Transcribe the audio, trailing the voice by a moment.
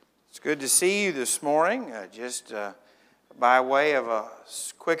Good to see you this morning. Just by way of a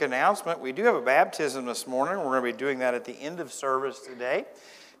quick announcement, we do have a baptism this morning. We're going to be doing that at the end of service today.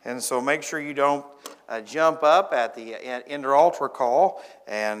 And so make sure you don't jump up at the inter-altar call,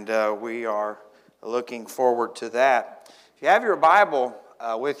 and we are looking forward to that. If you have your Bible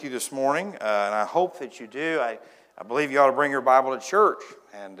with you this morning, and I hope that you do, I believe you ought to bring your Bible to church.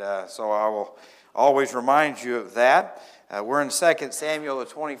 And so I will always remind you of that. We're in 2 Samuel, the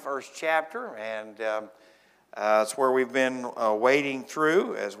 21st chapter, and it's where we've been wading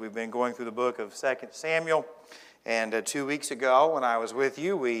through as we've been going through the book of 2 Samuel. And 2 weeks ago, when I was with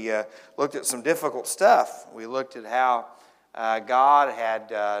you, we looked at some difficult stuff. We looked at how God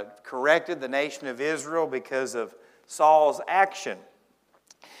had corrected the nation of Israel because of Saul's action.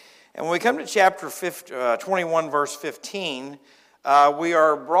 And when we come to chapter 21, verse 15, we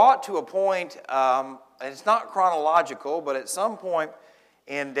are brought to a point, it's not chronological, but at some point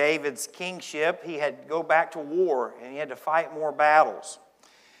in David's kingship, he had to go back to war, and he had to fight more battles.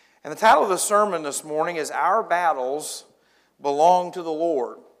 And the title of the sermon this morning is Our Battles Belong to the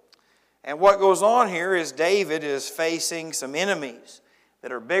Lord. And what goes on here is David is facing some enemies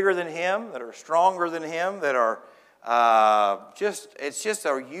that are bigger than him, that are stronger than him, that are it's just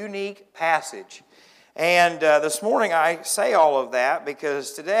a unique passage. And this morning I say all of that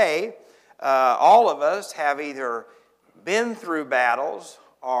because today all of us have either been through battles,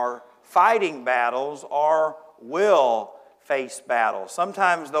 are fighting battles, or will face battles.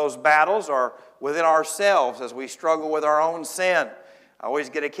 Sometimes those battles are within ourselves as we struggle with our own sin. I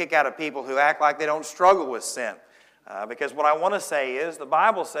always get a kick out of people who act like they don't struggle with sin. Because what I want to say is the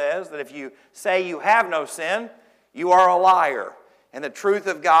Bible says that if you say you have no sin, you are a liar, and the truth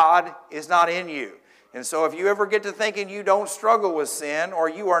of God is not in you. And so if you ever get to thinking you don't struggle with sin or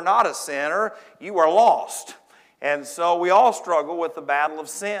you are not a sinner, you are lost. And so we all struggle with the battle of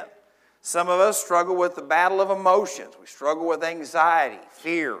sin. Some of us struggle with the battle of emotions. We struggle with anxiety,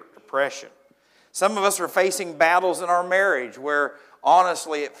 fear, depression. Some of us are facing battles in our marriage where,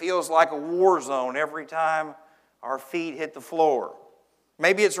 honestly, it feels like a war zone every time our feet hit the floor.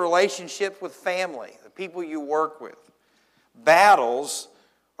 Maybe it's relationships with family, the people you work with. Battles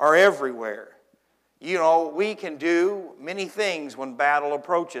are everywhere. You know, we can do many things when battle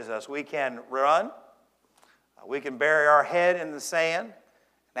approaches us. We can run. We can bury our head in the sand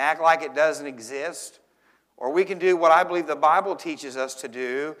and act like it doesn't exist. Or we can do what I believe the Bible teaches us to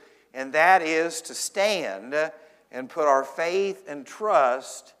do, and that is to stand and put our faith and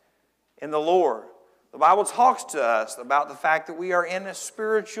trust in the Lord. The Bible talks to us about the fact that we are in a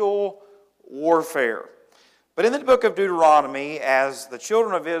spiritual warfare. But in the book of Deuteronomy, as the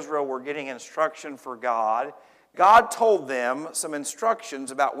children of Israel were getting instruction for God, God told them some instructions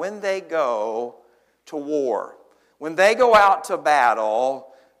about when they go to war. When they go out to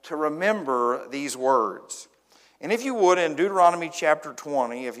battle, to remember these words. And if you would, in Deuteronomy chapter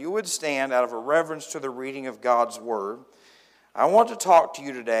 20, if you would stand out of a reverence to the reading of God's Word, I want to talk to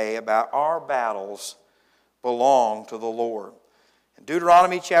you today about our battles belong to the Lord. In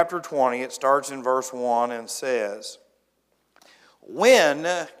Deuteronomy chapter 20, it starts in verse 1 and says, when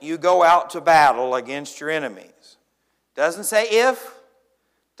you go out to battle against your enemies. Doesn't say if,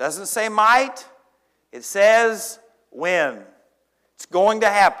 doesn't say might, it says when. It's going to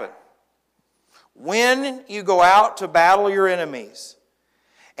happen. When you go out to battle your enemies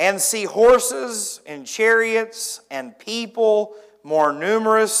and see horses and chariots and people more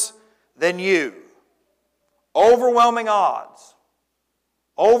numerous than you, overwhelming odds,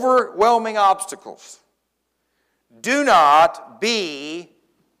 overwhelming obstacles, do not be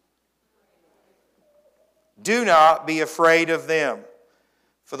afraid of them.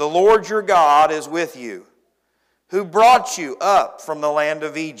 For the Lord your God is with you, who brought you up from the land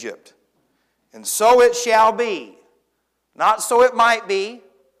of Egypt. And so it shall be, not so it might be,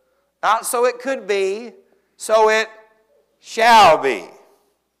 not so it could be, so it shall be.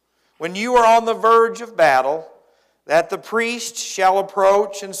 When you are on the verge of battle, that the priest shall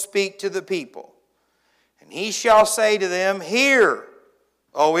approach and speak to the people. And he shall say to them, hear,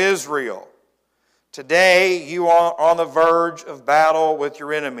 O Israel, today you are on the verge of battle with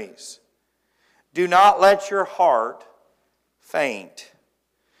your enemies. Do not let your heart faint.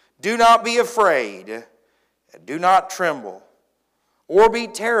 Do not be afraid, and do not tremble, or be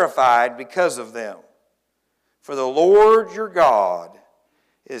terrified because of them. For the Lord your God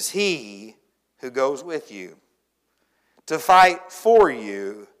is He who goes with you, to fight for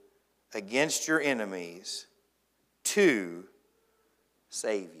you against your enemies, to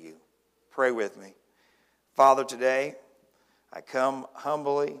save you. Pray with me. Father, today I come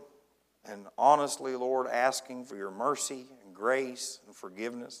humbly and honestly, Lord, asking for your mercy and grace and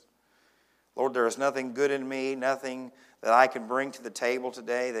forgiveness. Lord, there is nothing good in me, nothing that I can bring to the table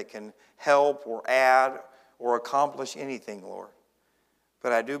today that can help or add or accomplish anything, Lord.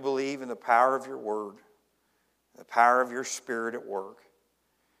 But I do believe in the power of your word, the power of your Spirit at work.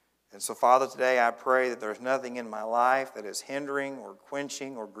 And so, Father, today I pray that there's nothing in my life that is hindering or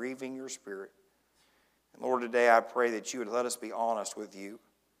quenching or grieving your Spirit. And Lord, today I pray that you would let us be honest with you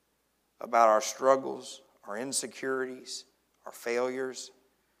about our struggles, our insecurities, our failures.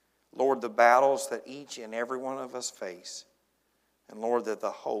 Lord, the battles that each and every one of us face. And Lord, that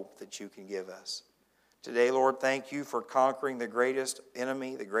the hope that you can give us. Today, Lord, thank you for conquering the greatest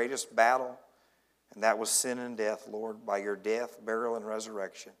enemy, the greatest battle. And that was sin and death, Lord, by your death, burial, and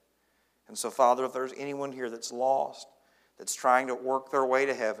resurrection. And so, Father, if there's anyone here that's lost, that's trying to work their way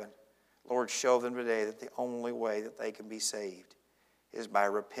to heaven, Lord, show them today that the only way that they can be saved is by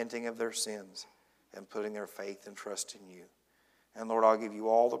repenting of their sins and putting their faith and trust in you. And Lord, I'll give you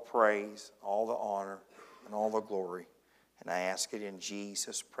all the praise, all the honor, and all the glory. And I ask it in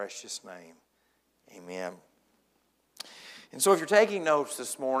Jesus' precious name. Amen. And so if you're taking notes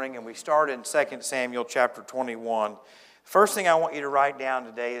this morning, and we start in 2 Samuel chapter 21, first thing I want you to write down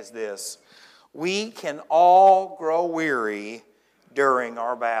today is this. We can all grow weary during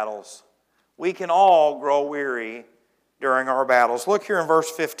our battles. We can all grow weary during our battles. Look here in verse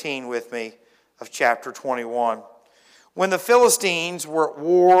 15 with me of chapter 21. When the Philistines were at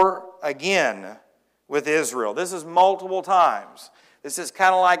war again with Israel. This is multiple times. This is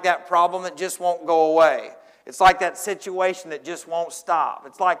kind of like that problem that just won't go away. It's like that situation that just won't stop.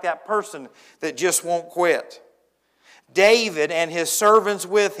 It's like that person that just won't quit. David and his servants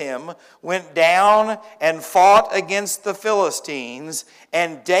with him went down and fought against the Philistines,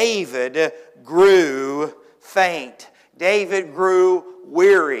 and David grew faint. David grew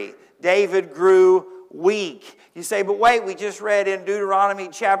weary. David grew weak. You say, but wait, we just read in Deuteronomy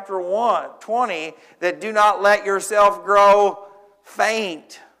chapter 20 that do not let yourself grow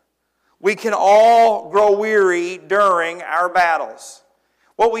faint. We can all grow weary during our battles.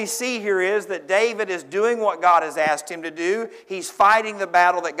 What we see here is that David is doing what God has asked him to do. He's fighting the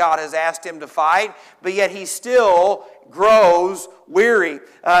battle that God has asked him to fight, but yet he still grows weary.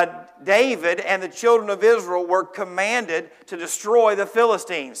 David and the children of Israel were commanded to destroy the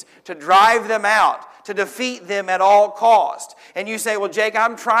Philistines, to drive them out, to defeat them at all cost. And you say, well, Jake,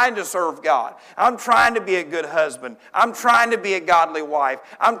 I'm trying to serve God. I'm trying to be a good husband. I'm trying to be a godly wife.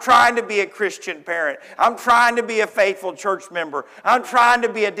 I'm trying to be a Christian parent. I'm trying to be a faithful church member. I'm trying to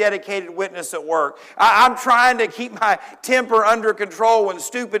be a dedicated witness at work. I'm trying to keep my temper under control when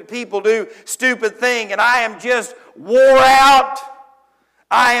stupid people do stupid things, and I am just wore out.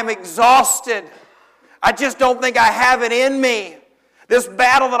 I am exhausted. I just don't think I have it in me. This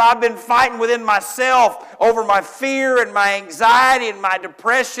battle that I've been fighting within myself over my fear and my anxiety and my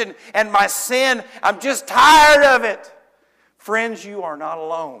depression and my sin, I'm just tired of it. Friends, you are not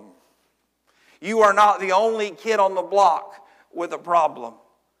alone. You are not the only kid on the block with a problem.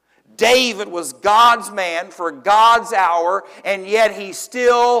 David was God's man for God's hour, and yet he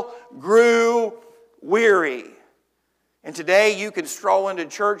still grew weary. And today you can stroll into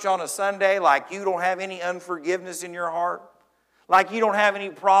church on a Sunday like you don't have any unforgiveness in your heart. Like you don't have any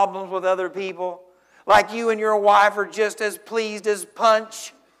problems with other people. Like you and your wife are just as pleased as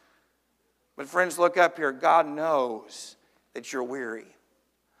punch. But friends, look up here. God knows that you're weary.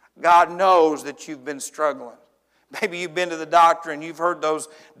 God knows that you've been struggling. Maybe you've been to the doctor and you've heard those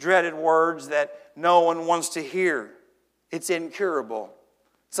dreaded words that no one wants to hear. It's incurable.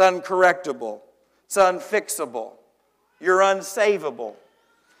 It's uncorrectable. It's unfixable. You're unsavable.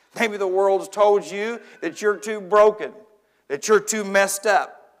 Maybe the world's told you that you're too broken, that you're too messed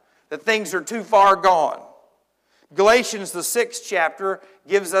up, that things are too far gone. Galatians, the 6th chapter,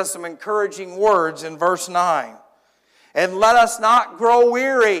 gives us some encouraging words in verse 9. And let us not grow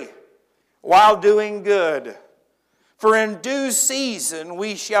weary while doing good, for in due season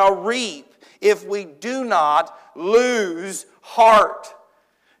we shall reap if we do not lose heart.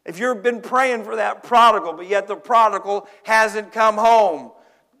 If you've been praying for that prodigal, but yet the prodigal hasn't come home,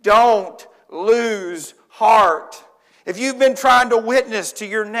 don't lose heart. If you've been trying to witness to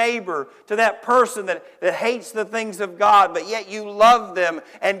your neighbor, to that person that hates the things of God, but yet you love them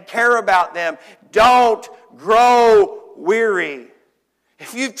and care about them, don't grow weary.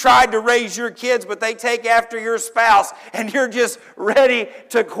 If you've tried to raise your kids, but they take after your spouse, and you're just ready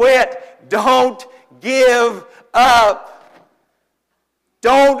to quit, don't give up.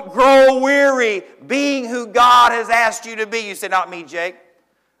 Don't grow weary being who God has asked you to be. You say, not me, Jake.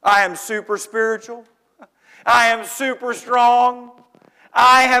 I am super spiritual. I am super strong.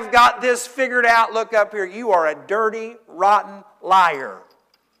 I have got this figured out. Look up here. You are a dirty, rotten liar.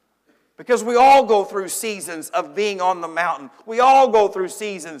 Because we all go through seasons of being on the mountain. We all go through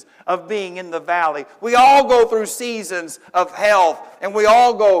seasons of being in the valley. We all go through seasons of health. And we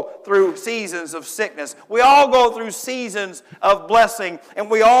all go through seasons of sickness. We all go through seasons of blessing. And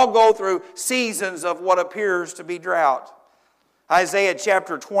we all go through seasons of what appears to be drought. Isaiah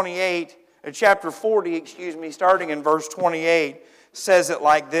chapter 40, starting in verse 28, says it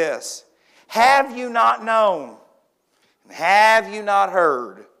like this. Have you not known? Have you not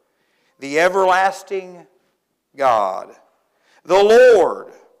heard? The everlasting God, the Lord,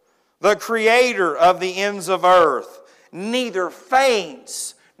 the Creator of the ends of earth, neither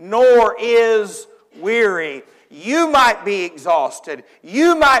faints nor is weary. You might be exhausted.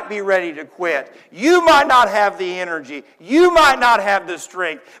 You might be ready to quit. You might not have the energy. You might not have the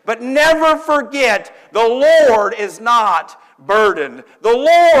strength. But never forget, the Lord is not burdened. The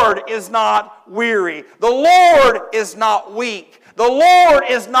Lord is not weary. The Lord is not weak. The Lord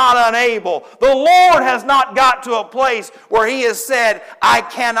is not unable. The Lord has not got to a place where He has said, I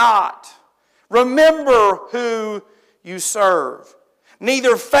cannot. Remember who you serve.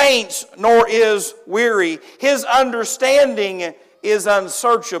 Neither faints nor is weary. His understanding is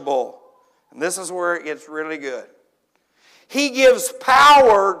unsearchable. And this is where it gets really good. He gives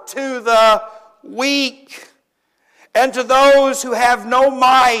power to the weak. And to those who have no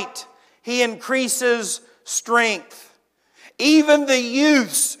might, He increases strength. Even the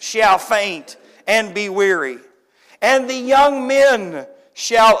youths shall faint and be weary, and the young men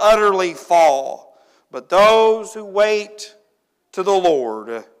shall utterly fall. But those who wait to the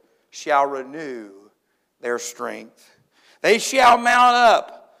Lord shall renew their strength. They shall mount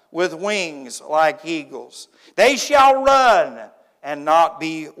up with wings like eagles. They shall run and not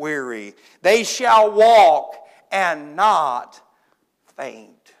be weary. They shall walk and not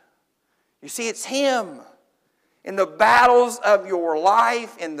faint. You see, it's Him. In the battles of your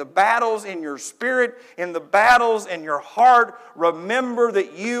life, in the battles in your spirit, in the battles in your heart, remember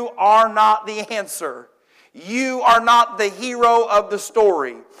that you are not the answer. You are not the hero of the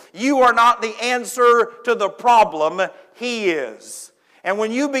story. You are not the answer to the problem. He is. And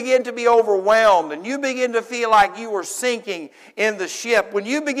when you begin to be overwhelmed and you begin to feel like you are sinking in the ship, when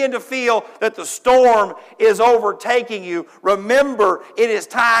you begin to feel that the storm is overtaking you, remember it is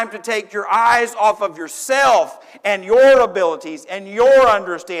time to take your eyes off of yourself and your abilities and your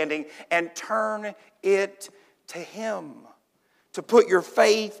understanding and turn it to Him. To put your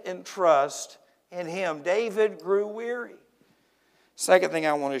faith and trust in Him. David grew weary. Second thing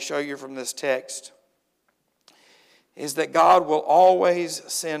I want to show you from this text is that God will always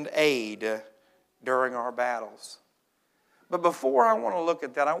send aid during our battles. But before I want to look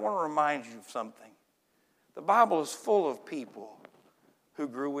at that, I want to remind you of something. The Bible is full of people who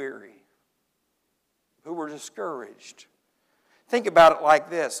grew weary, who were discouraged. Think about it like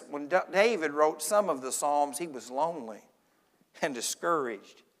this. When David wrote some of the Psalms, he was lonely and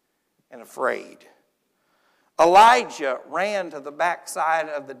discouraged and afraid. Elijah ran to the backside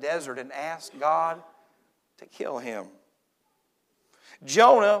of the desert and asked God to kill him.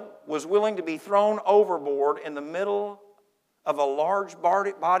 Jonah was willing to be thrown overboard in the middle of a large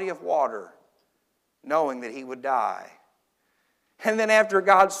body of water, knowing that he would die. And then after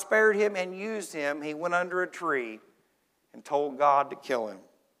God spared him and used him, he went under a tree and told God to kill him.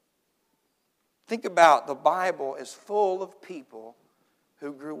 Think about, the Bible is full of people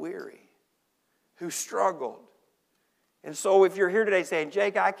who grew weary, who struggled. And so if you're here today saying,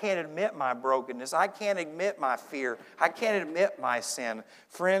 Jake, I can't admit my brokenness. I can't admit my fear. I can't admit my sin.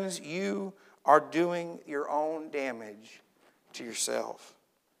 Friends, you are doing your own damage to yourself.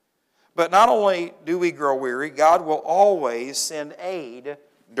 But not only do we grow weary, God will always send aid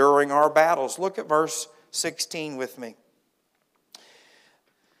during our battles. Look at verse 16 with me.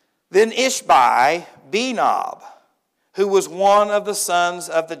 Then Ishbi-Benob, who was one of the sons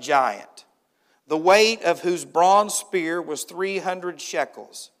of the giant, the weight of whose bronze spear was 300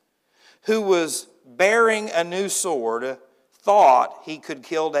 shekels, who was bearing a new sword, thought he could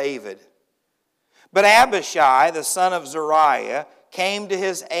kill David. But Abishai, the son of Zeruiah, came to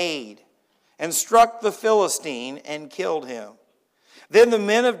his aid and struck the Philistine and killed him. Then the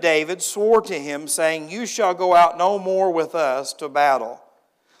men of David swore to him, saying, You shall go out no more with us to battle,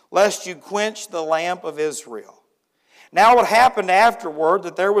 lest you quench the lamp of Israel. Now it happened afterward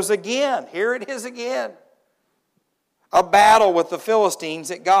that there was again, here it is again, a battle with the Philistines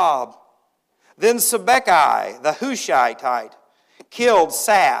at Gob. Then Sibbecai, the Hushathite, killed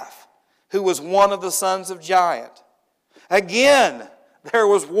Saph, who was one of the sons of Giant. Again, there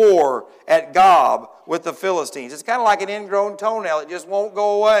was war at Gob with the Philistines. It's kind of like an ingrown toenail. It just won't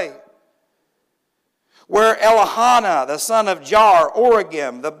go away. where Elihana, the son of Jar,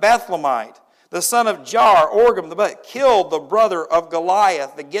 Origim, the Bethlehemite, the son of Jar, Origim, killed the brother of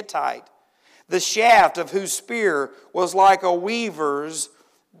Goliath, the Gittite, the shaft of whose spear was like a weaver's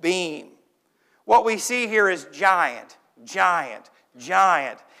beam. What we see here is giant, giant,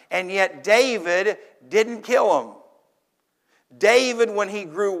 giant. And yet David didn't kill him. David, when he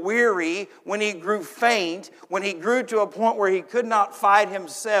grew weary, when he grew faint, when he grew to a point where he could not fight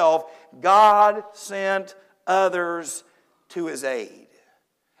himself, God sent others to his aid.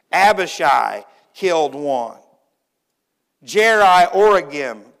 Abishai killed one. Jeri,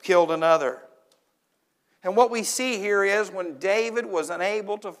 Origim, killed another. And what we see here is when David was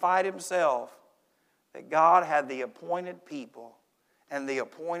unable to fight himself, that God had the appointed people and the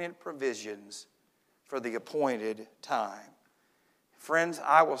appointed provisions for the appointed time. Friends,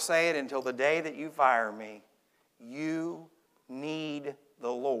 I will say it until the day that you fire me. You need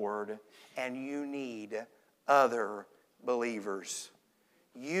the Lord, and you need other believers.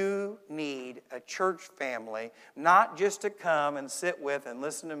 You need a church family, not just to come and sit with and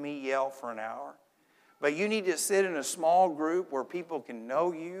listen to me yell for an hour. But you need to sit in a small group where people can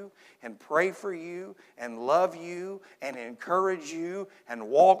know you and pray for you and love you and encourage you and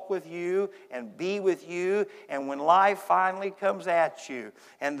walk with you and be with you. And when life finally comes at you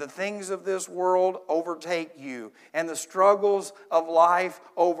and the things of this world overtake you and the struggles of life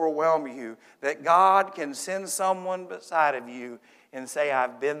overwhelm you, that God can send someone beside of you and say,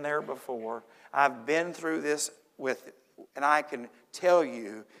 I've been there before. I've been through this with it. And I can tell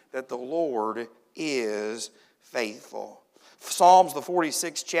you that the Lord is faithful. Psalms, the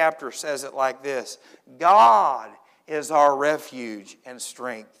 46th chapter, says it like this: God is our refuge and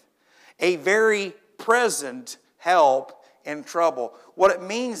strength, a very present help in trouble. What it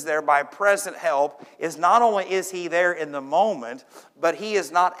means there by present help is not only is He there in the moment, but He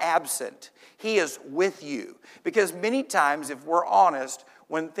is not absent. He is with you. Because many times, if we're honest,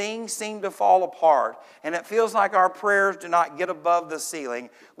 when things seem to fall apart and it feels like our prayers do not get above the ceiling,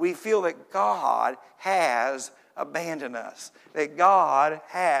 we feel that God has abandoned us, that God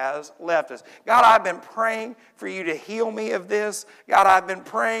has left us. God, I've been praying for you to heal me of this. God, I've been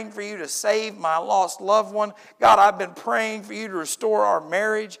praying for you to save my lost loved one. God, I've been praying for you to restore our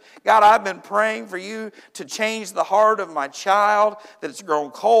marriage. God, I've been praying for you to change the heart of my child that's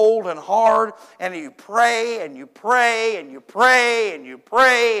grown cold and hard. And you pray and you pray and you pray and you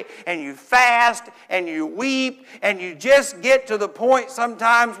pray and you fast and you weep and you just get to the point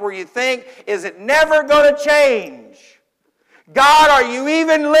sometimes where you think, is it never going to change? God, are you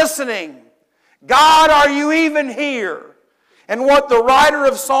even listening? God, are you even here? And what the writer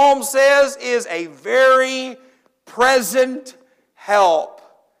of Psalms says is a very present help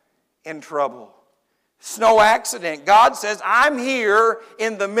in trouble. It's no accident. God says, I'm here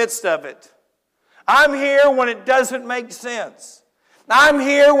in the midst of it. I'm here when it doesn't make sense. I'm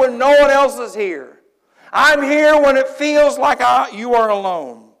here when no one else is here. I'm here when it feels like you are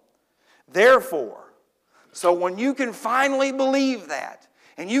alone. Therefore, so when you can finally believe that,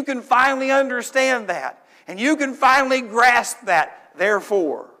 and you can finally understand that, and you can finally grasp that,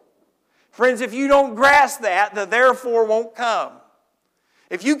 therefore. Friends, if you don't grasp that, the therefore won't come.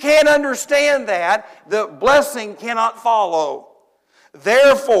 If you can't understand that, the blessing cannot follow.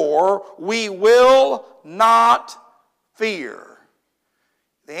 Therefore, we will not fear.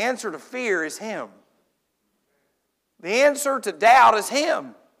 The answer to fear is Him. The answer to doubt is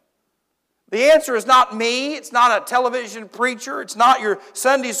Him. The answer is not me. It's not a television preacher. It's not your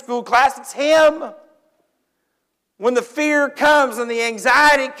Sunday school class. It's Him. When the fear comes and the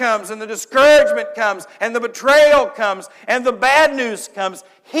anxiety comes and the discouragement comes and the betrayal comes and the bad news comes,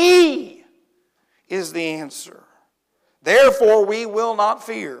 He is the answer. Therefore, we will not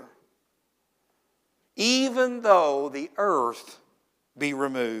fear, even though the earth be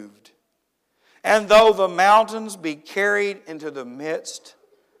removed, and though the mountains be carried into the midst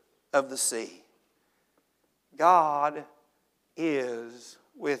of the sea. God is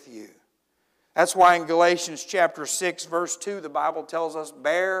with you. That's why in Galatians chapter 6, verse 2, the Bible tells us,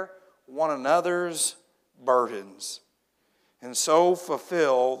 bear one another's burdens, and so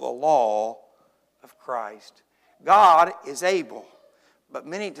fulfill the law of Christ. God is able, but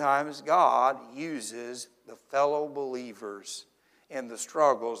many times God uses the fellow believers in the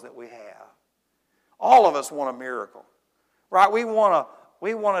struggles that we have. All of us want a miracle, right? We want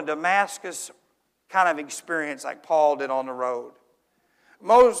a Damascus kind of experience like Paul did on the road.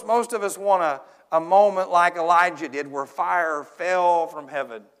 Most of us want a moment like Elijah did where fire fell from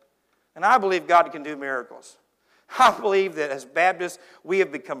heaven. And I believe God can do miracles. I believe that as Baptists, we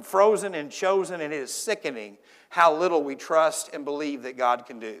have become frozen and chosen, and it is sickening how little we trust and believe that God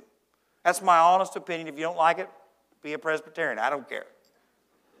can do. That's my honest opinion. If you don't like it, be a Presbyterian. I don't care.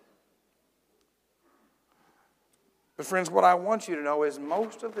 But friends, what I want you to know is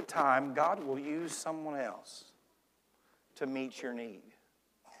most of the time, God will use someone else to meet your need.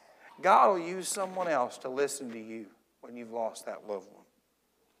 God will use someone else to listen to you when you've lost that loved one.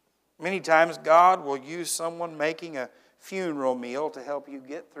 Many times, God will use someone making a funeral meal to help you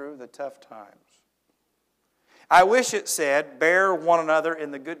get through the tough times. I wish it said, bear one another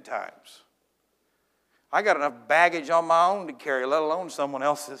in the good times. I got enough baggage on my own to carry, let alone someone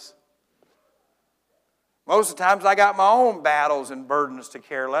else's. Most of the times I got my own battles and burdens to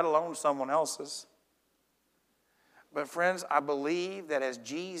carry, let alone someone else's. But friends, I believe that as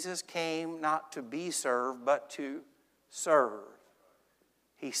Jesus came not to be served, but to serve,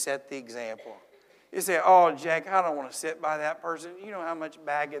 He set the example. You say, oh, Jack, I don't want to sit by that person. You know how much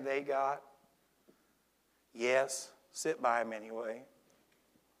baggage they got? Yes, sit by him anyway.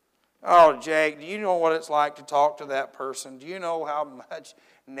 Oh, Jake, do you know what it's like to talk to that person? Do you know how much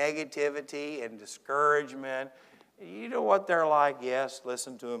negativity and discouragement? You know what they're like? Yes,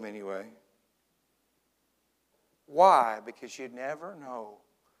 listen to them anyway. Why? Because you never know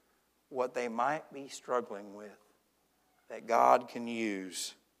what they might be struggling with that God can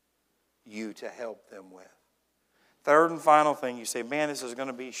use you to help them with. Third and final thing, you say, man, this is going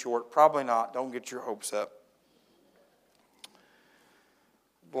to be short. Probably not. Don't get your hopes up.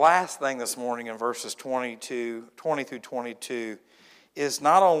 Last thing this morning in verses 20 through 22 is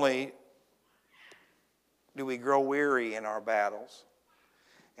not only do we grow weary in our battles,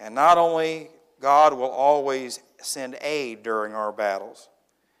 and not only God will always send aid during our battles,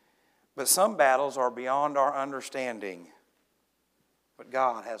 but some battles are beyond our understanding. But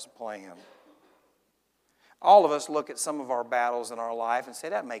God has a plan. All of us look at some of our battles in our life and say,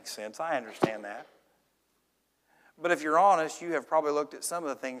 that makes sense. I understand that. But if you're honest, you have probably looked at some of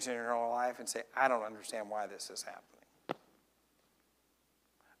the things in your life and say, I don't understand why this is happening.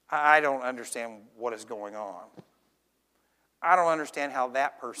 I don't understand what is going on. I don't understand how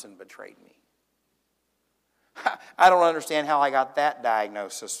that person betrayed me. I don't understand how I got that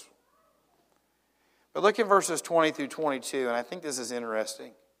diagnosis. But look at verses 20 through 22, and I think this is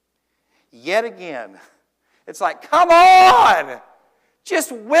interesting. Yet again, it's like, come on!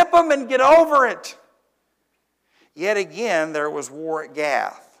 Just whip them and get over it. Yet again, there was war at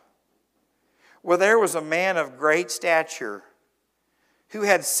Gath, where there was a man of great stature who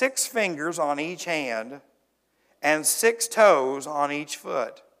had 6 fingers on each hand and 6 toes on each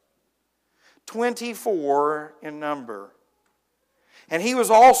foot, 24 in number. And he was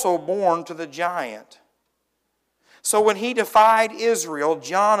also born to the giant. So when he defied Israel,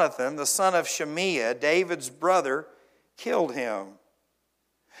 Jonathan, the son of Shemaiah, David's brother, killed him.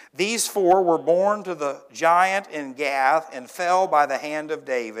 These 4 were born to the giant in Gath and fell by the hand of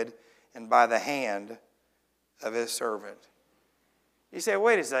David and by the hand of his servant. You say,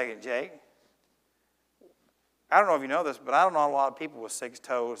 wait a second, Jake. I don't know if you know this, but I don't know a lot of people with 6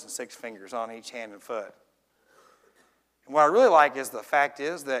 toes and 6 fingers on each hand and foot. And what I really like is the fact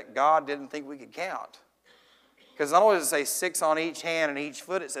is that God didn't think we could count. Because not only does it say 6 on each hand and each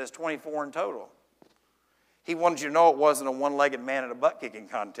foot, it says 24 in total. He wanted you to know it wasn't a one-legged man at a butt-kicking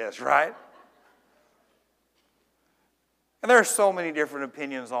contest, right? And there are so many different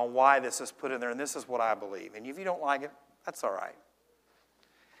opinions on why this is put in there, and this is what I believe. And if you don't like it, that's all right.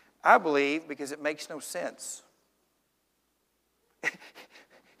 I believe because it makes no sense.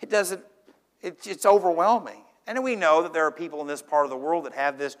 It's overwhelming. And we know that there are people in this part of the world that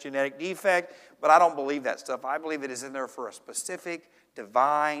have this genetic defect, but I don't believe that stuff. I believe it is in there for a specific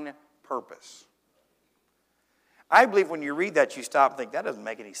divine purpose. I believe when you read that, you stop and think, that doesn't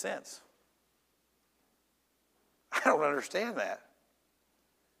make any sense. I don't understand that.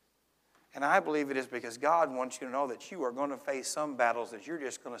 And I believe it is because God wants you to know that you are going to face some battles that you're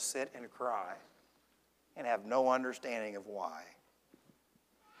just going to sit and cry and have no understanding of why.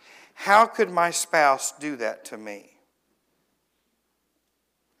 How could my spouse do that to me?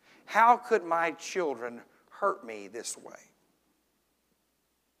 How could my children hurt me this way?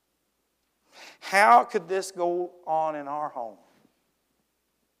 How could this go on in our home?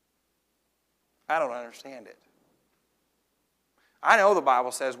 I don't understand it. I know the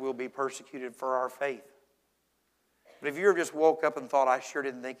Bible says we'll be persecuted for our faith. But if you ever just woke up and thought, I sure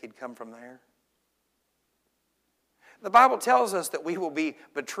didn't think he'd come from there. The Bible tells us that we will be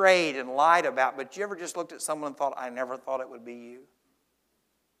betrayed and lied about, but you ever just looked at someone and thought, I never thought it would be you?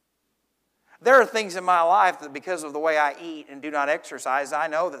 There are things in my life that because of the way I eat and do not exercise, I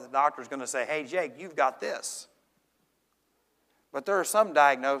know that the doctor's going to say, hey, Jake, you've got this. But there are some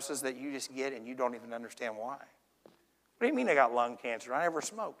diagnoses that you just get and you don't even understand why. What do you mean I got lung cancer? I never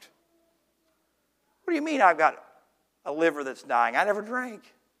smoked. What do you mean I've got a liver that's dying? I never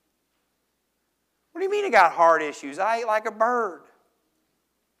drank. What do you mean I got heart issues? I ate like a bird.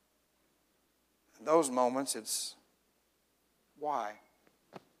 In those moments, it's why?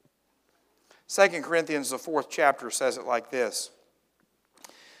 2 Corinthians, the 4th chapter, says it like this.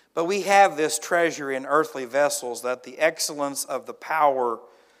 But we have this treasure in earthly vessels, that the excellence of the power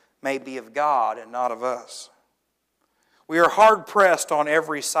may be of God and not of us. We are hard pressed on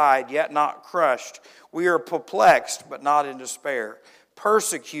every side, yet not crushed. We are perplexed, but not in despair.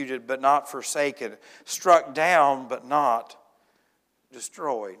 Persecuted, but not forsaken. Struck down, but not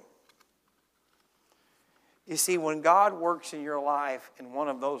destroyed. You see, when God works in your life in one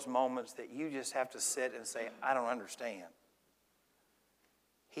of those moments that you just have to sit and say, I don't understand,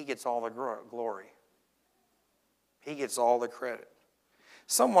 He gets all the glory. He gets all the credit.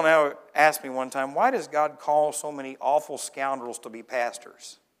 Someone asked me one time, why does God call so many awful scoundrels to be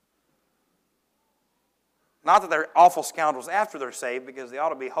pastors? Not that they're awful scoundrels after they're saved, because they ought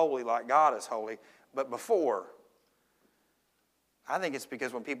to be holy like God is holy, but before. I think it's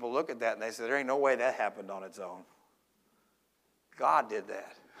because when people look at that and they say, there ain't no way that happened on its own. God did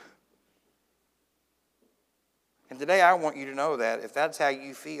that. And today I want you to know that if that's how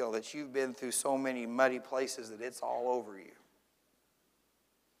you feel, that you've been through so many muddy places that it's all over you.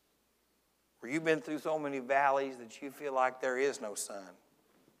 Or you've been through so many valleys that you feel like there is no sun.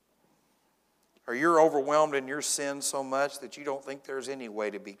 Or you're overwhelmed in your sin so much that you don't think there's any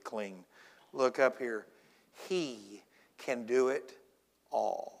way to be clean. Look up here. He can do it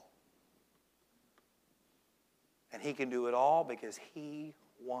all. And He can do it all because He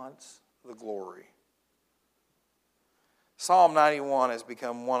wants the glory. Psalm 91 has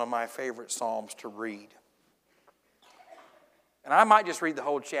become one of my favorite psalms to read. And I might just read the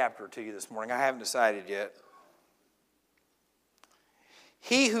whole chapter to you this morning. I haven't decided yet.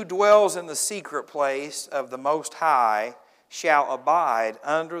 He who dwells in the secret place of the Most High shall abide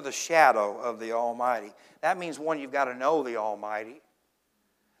under the shadow of the Almighty. That means, one, you've got to know the Almighty.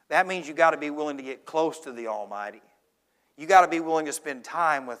 That means you've got to be willing to get close to the Almighty. You've got to be willing to spend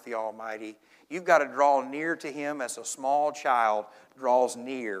time with the Almighty. You've got to draw near to Him as a small child draws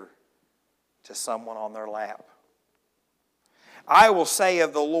near to someone on their lap. I will say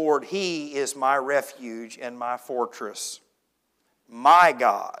of the Lord, He is my refuge and my fortress, my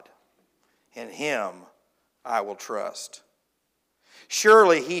God. In Him I will trust.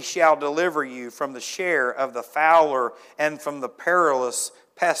 Surely He shall deliver you from the snare of the fowler and from the perilous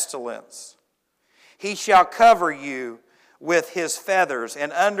pestilence. He shall cover you with His feathers,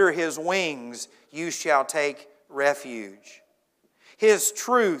 and under His wings you shall take refuge. His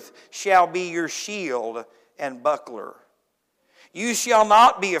truth shall be your shield and buckler. You shall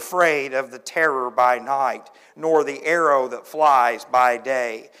not be afraid of the terror by night, nor the arrow that flies by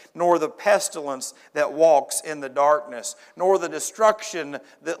day, nor the pestilence that walks in the darkness, nor the destruction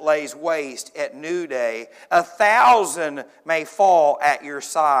that lays waste at noonday. 1,000 may fall at your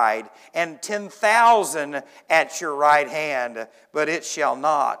side, and 10,000 at your right hand, but it shall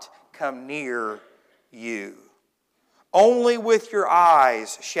not come near you. Only with your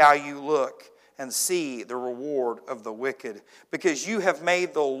eyes shall you look and see the reward of the wicked, because you have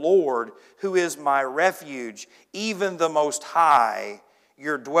made the Lord, who is my refuge, even the Most High,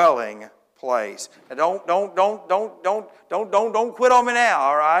 your dwelling place. Now don't quit on me now,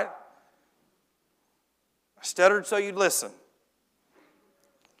 all right? I stuttered so you'd listen.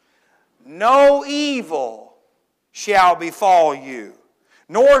 No evil shall befall you,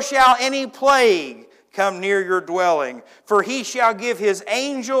 nor shall any plague come near your dwelling, for He shall give His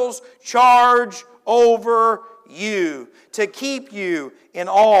angels charge over you to keep you in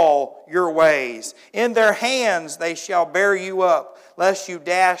all your ways. In their hands they shall bear you up, lest you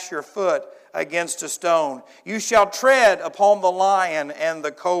dash your foot against a stone. You shall tread upon the lion and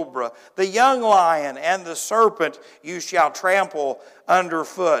the cobra, the young lion and the serpent you shall trample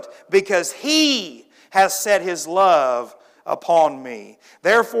underfoot, because He has set His love upon me.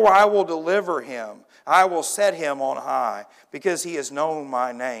 Therefore I will deliver him. I will set him on high, because he has known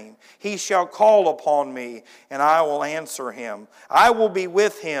my name. He shall call upon me, and I will answer him. I will be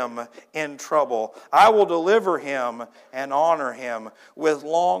with him in trouble. I will deliver him and honor him. With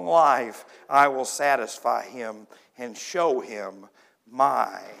long life I will satisfy him and show him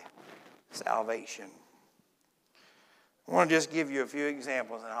my salvation. I want to just give you a few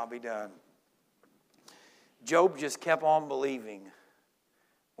examples and I'll be done. Job just kept on believing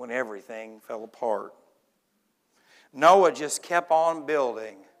when everything fell apart. Noah just kept on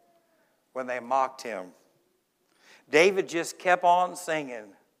building when they mocked him. David just kept on singing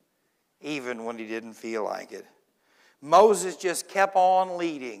even when he didn't feel like it. Moses just kept on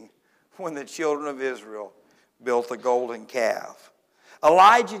leading when the children of Israel built the golden calf.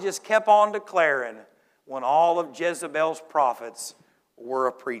 Elijah just kept on declaring when all of Jezebel's prophets were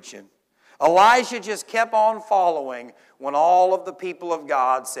a-preaching. Elisha just kept on following when all of the people of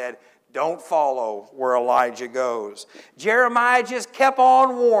God said, don't follow where Elijah goes. Jeremiah just kept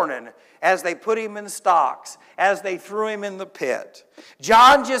on warning as they put him in stocks, as they threw him in the pit.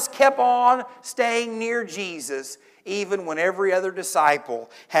 John just kept on staying near Jesus, even when every other disciple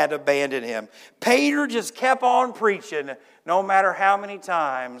had abandoned him. Peter just kept on preaching, no matter how many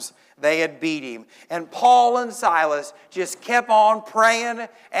times they had beat him. And Paul and Silas just kept on praying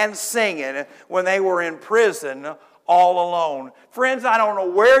and singing when they were in prison all alone. Friends, I don't know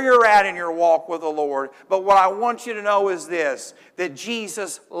where you're at in your walk with the Lord, but what I want you to know is this, that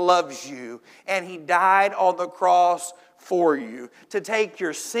Jesus loves you, and He died on the cross for you to take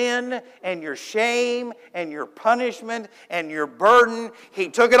your sin and your shame and your punishment and your burden. He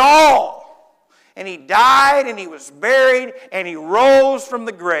took it all. And He died and He was buried and He rose from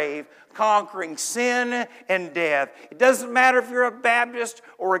the grave, conquering sin and death. It doesn't matter if you're a Baptist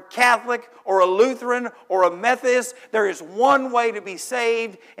or a Catholic or a Lutheran or a Methodist. There is one way to be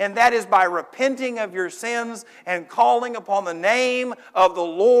saved, and that is by repenting of your sins and calling upon the name of the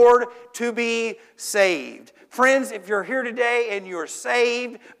Lord to be saved. Friends, if you're here today and you're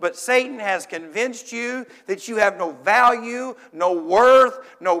saved, but Satan has convinced you that you have no value, no worth,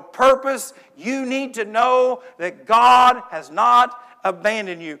 no purpose, you need to know that God has not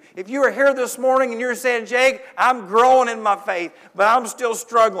abandoned you. If you are here this morning and you're saying, Jake, I'm growing in my faith, but I'm still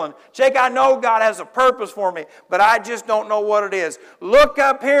struggling. Jake, I know God has a purpose for me, but I just don't know what it is. Look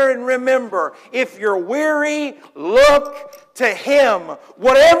up here and remember, if you're weary, look to Him.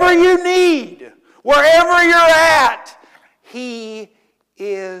 Whatever you need, wherever you're at, He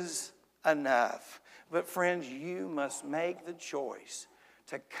is enough. But friends, you must make the choice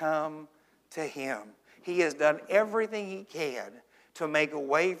to come to Him. He has done everything He can to make a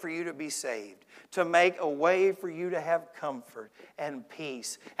way for you to be saved, to make a way for you to have comfort and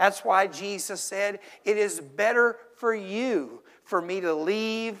peace. That's why Jesus said, it is better for you for me to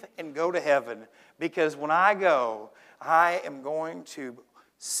leave and go to heaven, because when I go, I am going to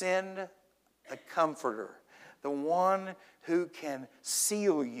send the Comforter, the one who can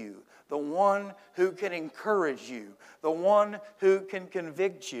seal you, the one who can encourage you, the one who can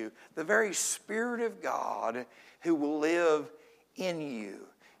convict you, the very Spirit of God who will live in you.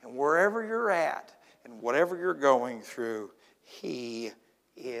 And wherever you're at and whatever you're going through, He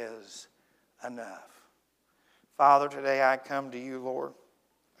is enough. Father, today I come to you, Lord,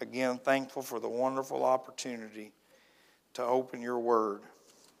 again thankful for the wonderful opportunity to open your Word.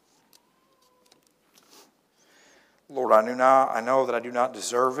 Lord, I know that I do not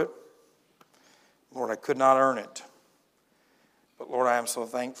deserve it. Lord, I could not earn it. But Lord, I am so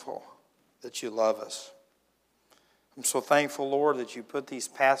thankful that you love us. I'm so thankful, Lord, that you put these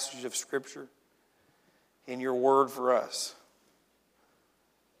passages of Scripture in your Word for us.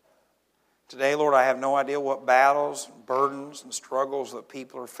 Today, Lord, I have no idea what battles, burdens, and struggles that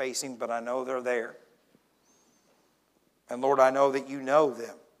people are facing, but I know they're there. And Lord, I know that you know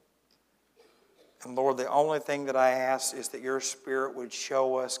them. And Lord, the only thing that I ask is that your Spirit would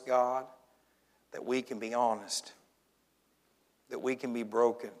show us, God, that we can be honest, that we can be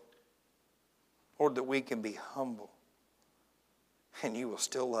broken, Lord, that we can be humble, and you will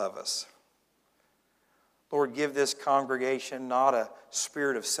still love us. Lord, give this congregation not a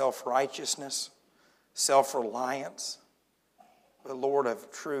spirit of self-righteousness, self-reliance, but Lord,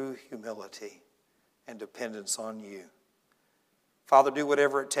 of true humility and dependence on you. Father, do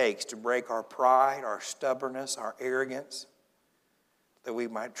whatever it takes to break our pride, our stubbornness, our arrogance, that we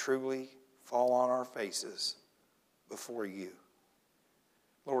might truly fall on our faces before you.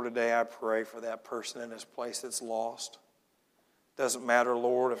 Lord, today I pray for that person in this place that's lost. Doesn't matter,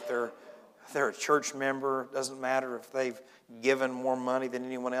 Lord, if they're a church member. Doesn't matter if they've given more money than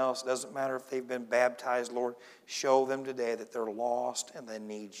anyone else. Doesn't matter if they've been baptized, Lord. Show them today that they're lost and they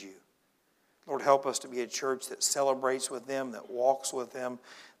need you. Lord, help us to be a church that celebrates with them, that walks with them,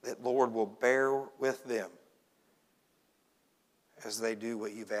 that, Lord, will bear with them as they do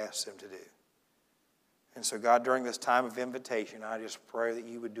what you've asked them to do. And so, God, during this time of invitation, I just pray that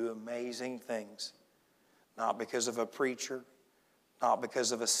you would do amazing things, not because of a preacher, not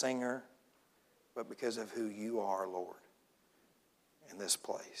because of a singer, but because of who you are, Lord, in this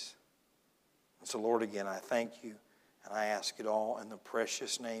place. And so, Lord, again, I thank you, and I ask it all in the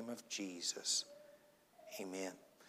precious name of Jesus. Amen.